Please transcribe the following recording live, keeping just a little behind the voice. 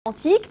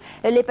Atlantique.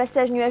 Les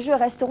passages nuageux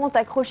resteront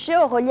accrochés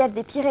au relief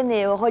des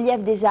Pyrénées et au relief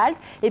des Alpes.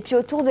 Et puis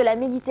autour de la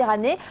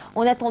Méditerranée,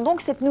 on attend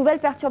donc cette nouvelle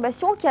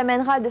perturbation qui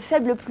amènera de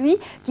faibles pluies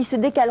qui se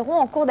décaleront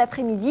en cours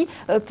d'après-midi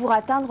pour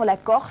atteindre la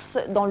Corse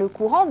dans le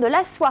courant de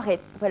la soirée.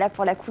 Voilà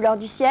pour la couleur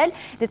du ciel.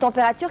 Des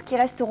températures qui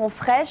resteront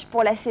fraîches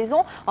pour la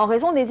saison en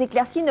raison des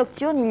éclaircies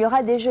nocturnes. Il y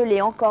aura des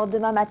gelées encore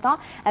demain matin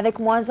avec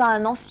 -1 à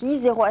Nancy,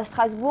 0 à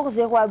Strasbourg,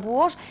 0 à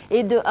Bourges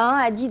et de 1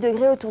 à 10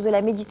 degrés autour de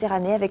la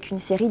Méditerranée avec une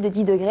série de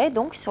 10 degrés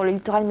donc sur le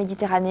littoral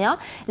méditerranéen.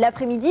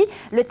 L'après-midi,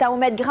 le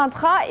thermomètre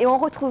grimpera et on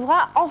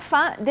retrouvera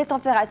enfin des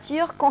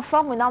températures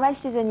conformes aux normales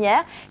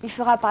saisonnières. Il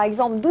fera par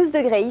exemple 12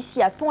 degrés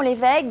ici à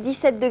Pont-l'Évêque,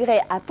 17 degrés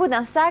à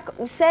Pau-d'Insac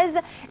ou 16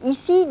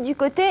 ici du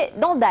côté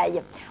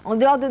d'Andaille. En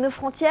dehors de nos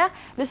frontières,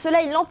 le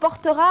soleil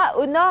l'emportera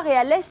au nord et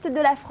à l'est de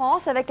la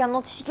France avec un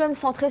anticyclone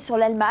centré sur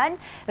l'Allemagne,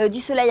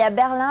 du soleil à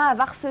Berlin, à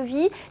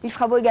Varsovie, il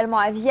fera beau également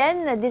à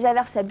Vienne, des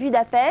averses à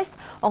Budapest.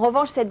 En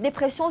revanche, cette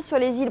dépression sur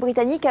les îles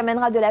britanniques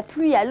amènera de la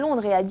pluie à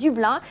Londres et à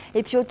Dublin.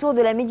 Et puis autour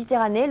de la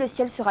Méditerranée, le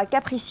ciel sera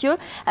capricieux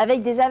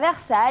avec des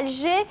averses à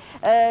Alger,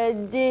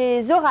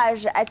 des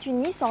orages à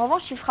Tunis. En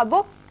revanche, il fera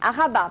beau à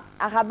Rabat.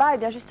 À Rabat, et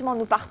bien justement,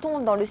 nous partons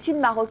dans le sud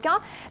marocain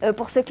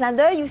pour ce clin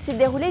d'œil où s'est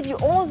déroulé du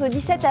 11 au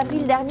 17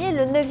 avril dernier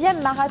le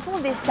 9e marathon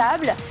des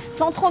sables.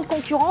 130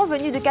 concurrents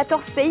venus de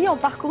 14 pays ont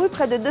parcouru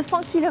près de 200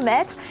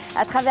 km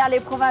à travers les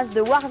provinces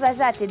de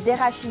Ouarzazate et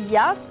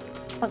d'Erachidia.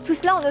 Tout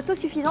cela en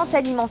autosuffisance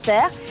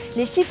alimentaire.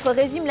 Les chiffres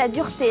résument la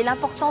dureté et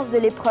l'importance de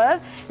l'épreuve.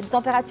 Des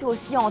températures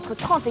aussi entre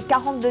 30 et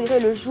 40 degrés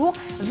le jour.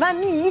 20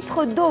 000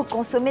 litres d'eau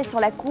consommés sur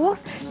la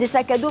course. Des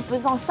sacs à dos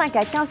pesant 5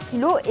 à 15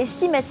 kilos et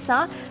 6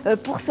 médecins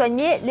pour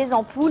soigner les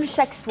ampoules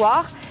chaque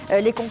soir.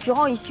 Les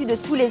concurrents issus de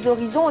tous les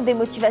horizons ont des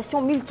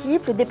motivations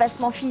multiples.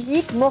 Dépassement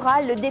physique,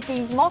 moral, le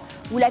dépaysement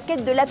ou la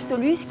quête de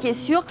l'absolu. Ce qui est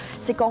sûr,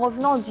 c'est qu'en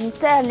revenant d'une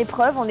telle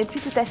épreuve, on n'est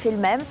plus tout à fait le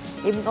même.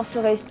 Et vous en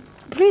saurez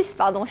plus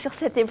sur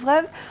cette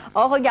épreuve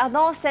en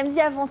regardant Samedi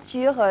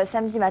Aventure,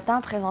 samedi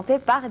matin, présenté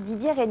par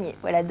Didier Régnier.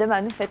 Voilà,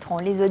 demain nous fêterons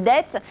les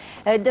Odettes.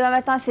 Demain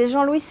matin, c'est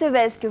Jean-Louis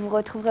Sevez que vous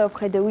retrouverez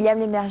auprès de William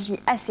Lémergie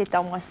à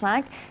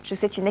 7h-5. Je vous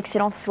souhaite une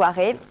excellente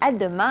soirée. À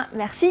demain.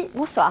 Merci.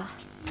 Bonsoir.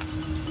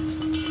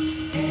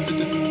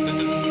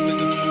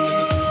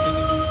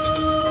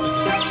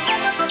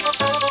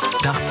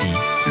 Darty,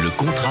 le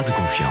contrat de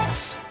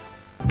confiance.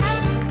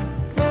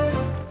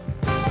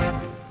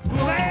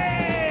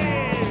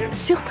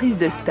 Surprise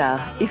de star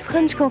et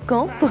French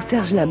Cancan pour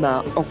Serge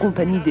Lama en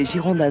compagnie des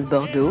Girondins de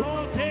Bordeaux,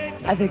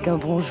 avec un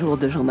bonjour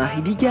de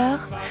Jean-Marie Bigard,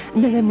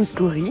 Nana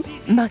Mouskouri,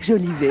 Marc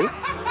Jolivet,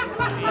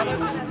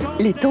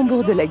 les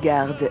Tambours de la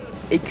Garde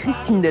et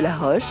Christine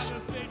Delaroche,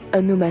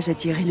 un hommage à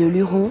Thierry Le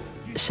Luron,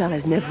 Charles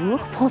Aznavour,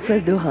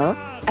 Françoise Dorin,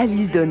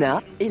 Alice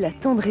Donna et la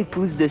tendre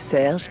épouse de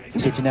Serge.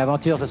 C'est une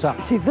aventure ce soir.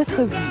 C'est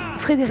votre vie.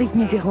 Frédéric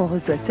Mitterrand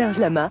reçoit Serge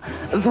Lama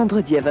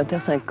vendredi à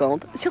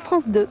 20h50 sur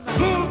France 2.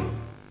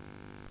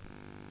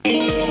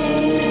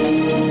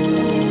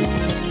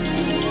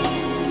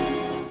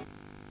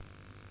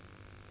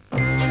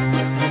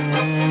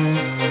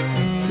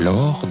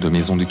 L'or de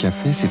Maison du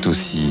Café, c'est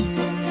aussi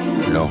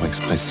l'or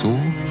expresso,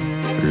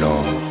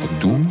 l'or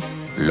doux,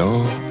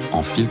 l'or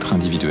en filtre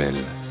individuel.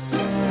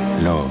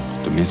 L'or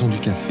de Maison du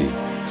Café,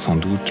 sans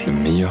doute le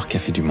meilleur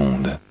café du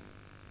monde.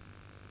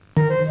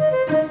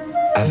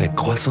 Avec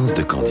Croissance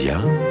de Candia,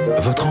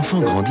 votre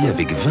enfant grandit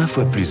avec 20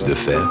 fois plus de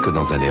fer que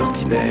dans un lait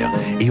ordinaire,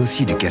 et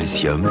aussi du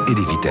calcium et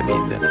des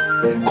vitamines.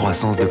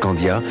 Croissance de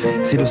Candia,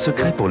 c'est le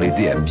secret pour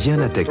l'aider à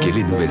bien attaquer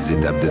les nouvelles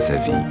étapes de sa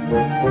vie.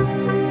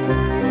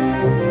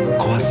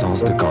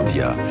 Croissance de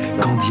Candia.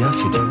 Candia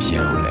fait du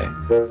bien au lait.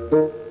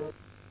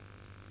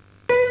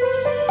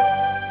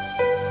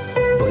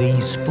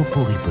 Brise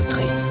Popourri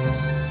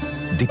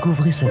Poterie.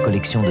 Découvrez sa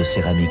collection de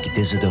céramique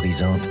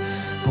désodorisante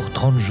pour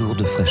 30 jours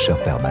de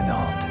fraîcheur permanente.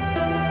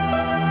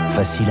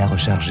 Facile à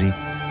recharger,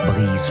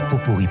 Brise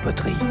Popourri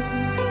Poterie.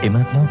 Et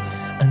maintenant,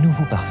 un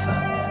nouveau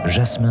parfum,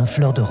 jasmin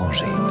fleur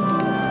d'oranger.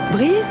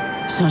 Brise,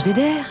 changez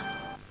d'air.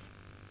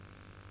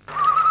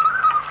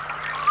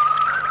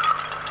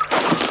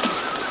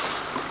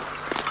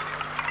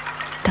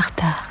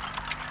 Tartare,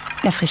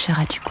 la fraîcheur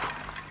a du goût.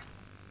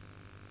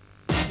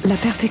 La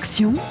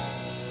perfection,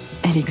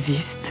 elle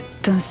existe.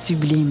 Teint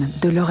sublime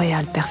de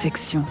L'Oréal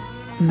Perfection.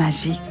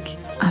 Magique,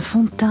 un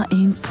fond de teint et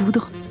une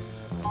poudre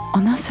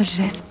en un seul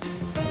geste.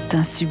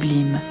 Teint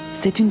sublime,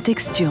 c'est une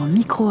texture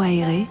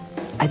micro-aérée,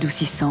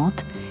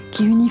 adoucissante,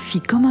 qui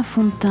unifie comme un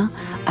fond de teint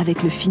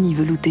avec le fini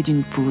velouté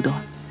d'une poudre.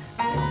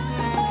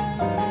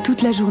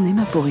 Toute la journée,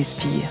 ma peau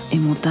respire et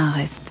mon teint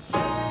reste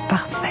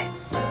parfait.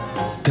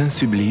 Teint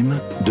sublime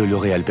de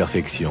L'Oréal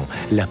Perfection.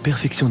 La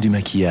perfection du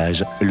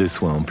maquillage, le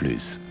soin en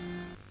plus.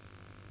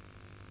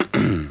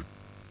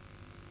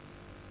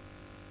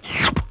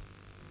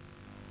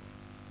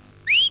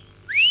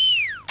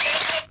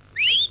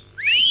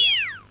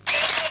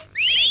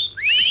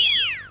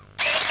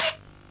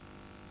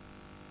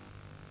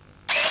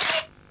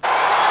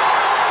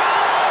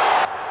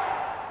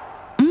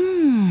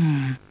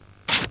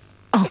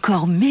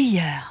 Encore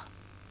meilleur.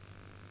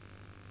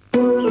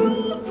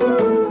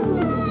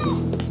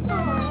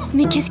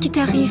 Mais Qu'est-ce qui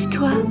t'arrive,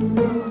 toi?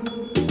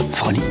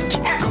 Frolic,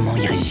 comment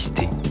y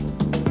résister?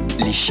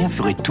 Les chiens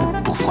feraient tout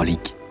pour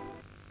Frolic.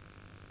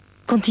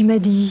 Quand il m'a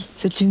dit «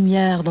 cette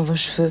lumière dans vos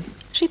cheveux »,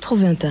 j'ai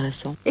trouvé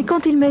intéressant. Et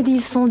quand il m'a dit «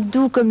 ils sont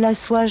doux comme la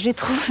soie », j'ai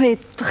trouvé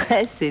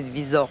très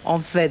séduisant. En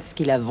fait, ce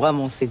qui l'a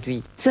vraiment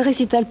séduit, c'est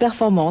Récital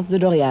Performance de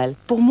L'Oréal.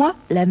 Pour moi,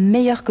 la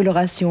meilleure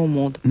coloration au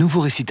monde.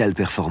 Nouveau Récital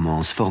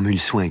Performance, formule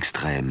soin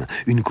extrême.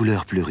 Une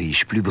couleur plus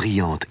riche, plus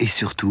brillante et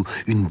surtout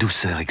une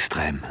douceur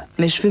extrême.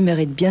 Mes cheveux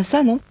méritent bien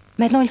ça, non?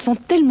 Maintenant, ils sont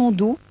tellement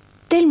doux,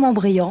 tellement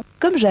brillants,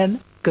 comme j'aime,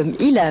 comme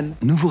il aime.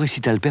 Nouveau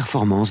Récital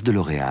Performance de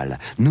L'Oréal.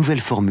 Nouvelle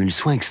formule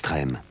soin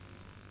extrême.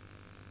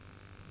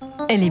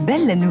 Elle est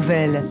belle, la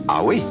nouvelle.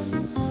 Ah oui?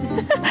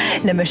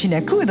 La machine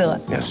à coudre.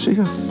 Bien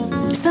sûr.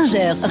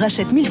 Singer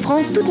rachète 1000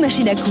 francs toute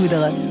machine à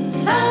coudre.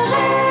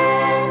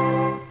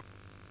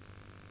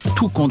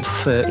 Tout compte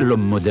fait,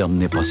 l'homme moderne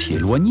n'est pas si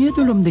éloigné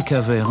de l'homme des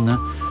cavernes.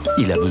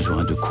 Il a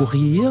besoin de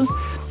courir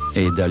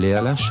et d'aller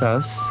à la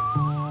chasse.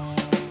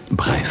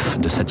 Bref,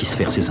 de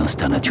satisfaire ses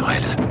instincts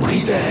naturels.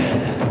 Bridel.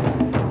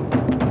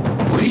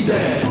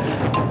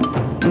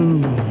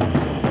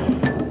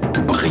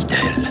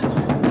 Bridel.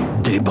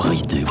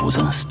 Débridez vos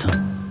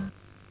instincts.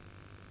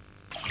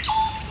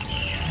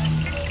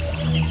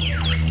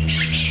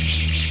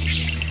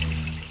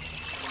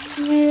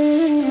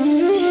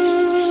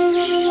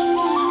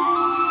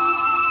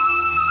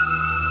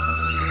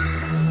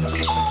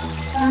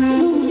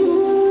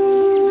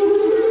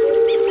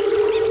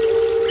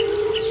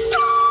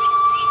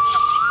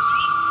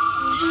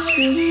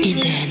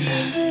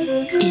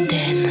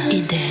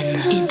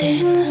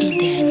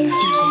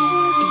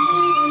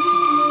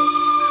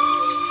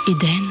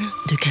 Éden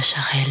de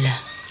Cacharel,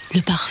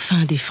 le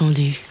parfum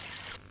défendu.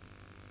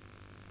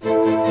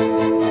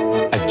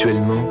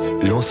 Actuellement,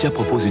 Lancia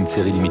propose une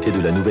série limitée de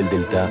la nouvelle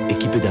Delta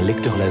équipée d'un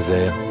lecteur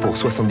laser pour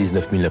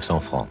 79 900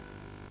 francs.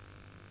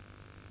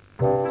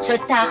 Ce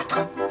tartre,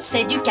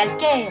 c'est du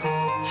calcaire.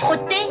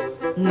 Frotter?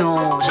 Non,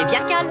 j'ai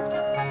Viacal.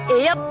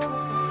 Et hop,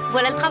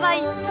 voilà le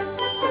travail.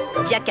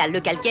 Viacal, le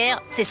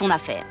calcaire, c'est son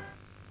affaire.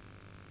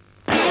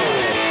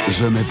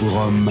 Jamais pour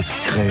homme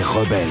crée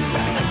Rebelle,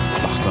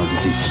 parfum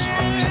de défi.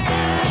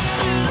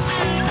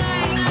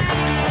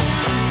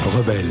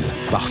 Rebelle,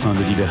 parfum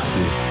de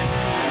liberté.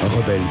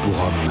 Rebelle pour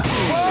homme.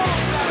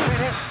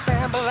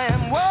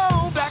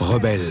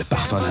 Rebelle,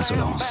 parfum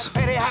d'insolence.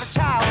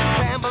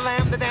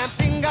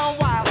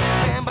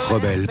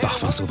 Rebelle,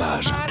 parfum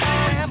sauvage.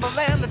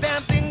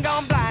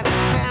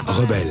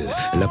 Rebelle,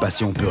 la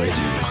passion pure et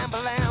dure.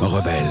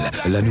 Rebelle,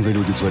 la nouvelle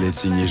eau de toilette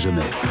signée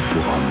Jamais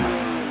pour homme.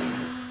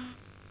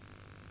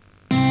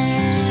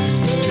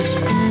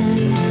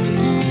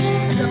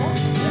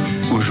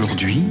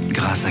 Aujourd'hui,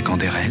 grâce à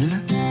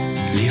Canderel,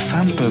 les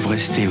femmes peuvent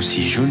rester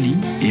aussi jolies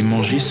et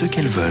manger ce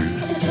qu'elles veulent,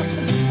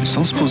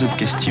 sans se poser de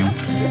questions,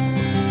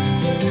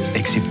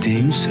 excepté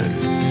une seule.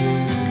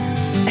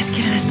 Est-ce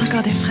qu'il reste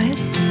encore des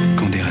fraises?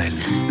 Canderel,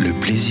 le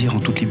plaisir en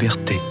toute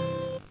liberté.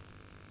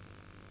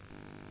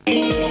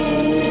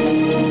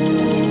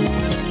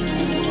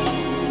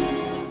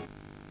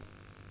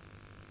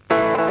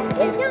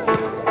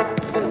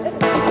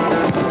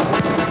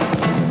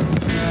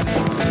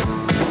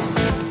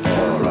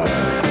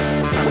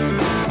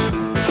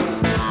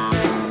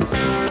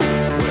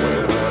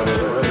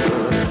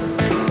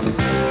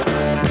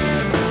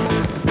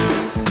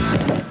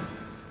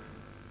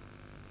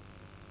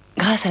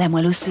 Grâce à la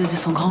moelle osseuse de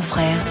son grand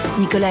frère,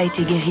 Nicolas a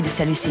été guéri de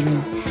sa leucémie.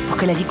 Pour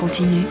que la vie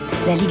continue,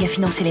 la Ligue a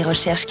financé les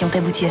recherches qui ont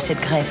abouti à cette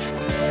greffe.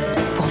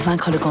 Pour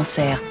vaincre le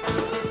cancer,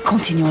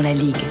 continuons la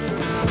Ligue.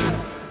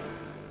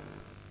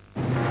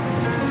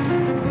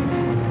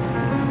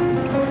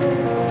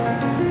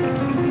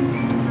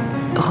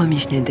 Romy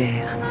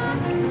Schneider,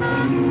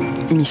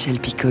 Michel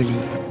Piccoli.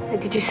 C'est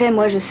que tu sais,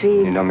 moi je suis...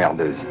 Une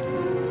emmerdeuse.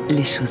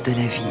 Les choses de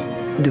la vie,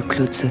 de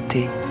Claude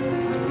Sauté.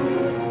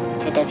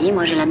 Tu as ta vie,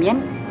 moi j'ai la mienne.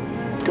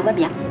 Tout va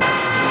bien.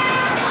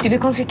 Tu veux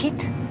qu'on se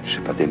quitte? Je sais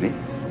pas t'aimer,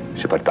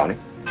 je sais pas te parler.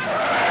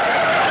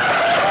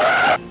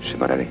 Je sais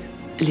mal aller.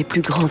 Les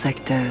plus grands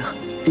acteurs,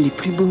 les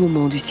plus beaux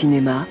moments du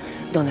cinéma,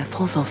 dans la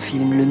France en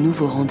film, le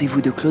nouveau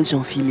rendez-vous de Claude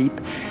Jean-Philippe,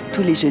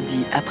 tous les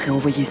jeudis après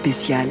Envoyé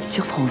spécial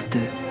sur France 2.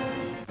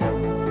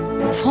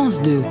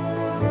 France 2,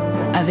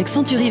 avec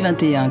Century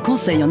 21,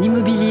 conseil en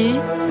immobilier,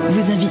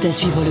 vous invite à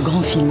suivre le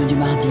grand film du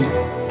mardi.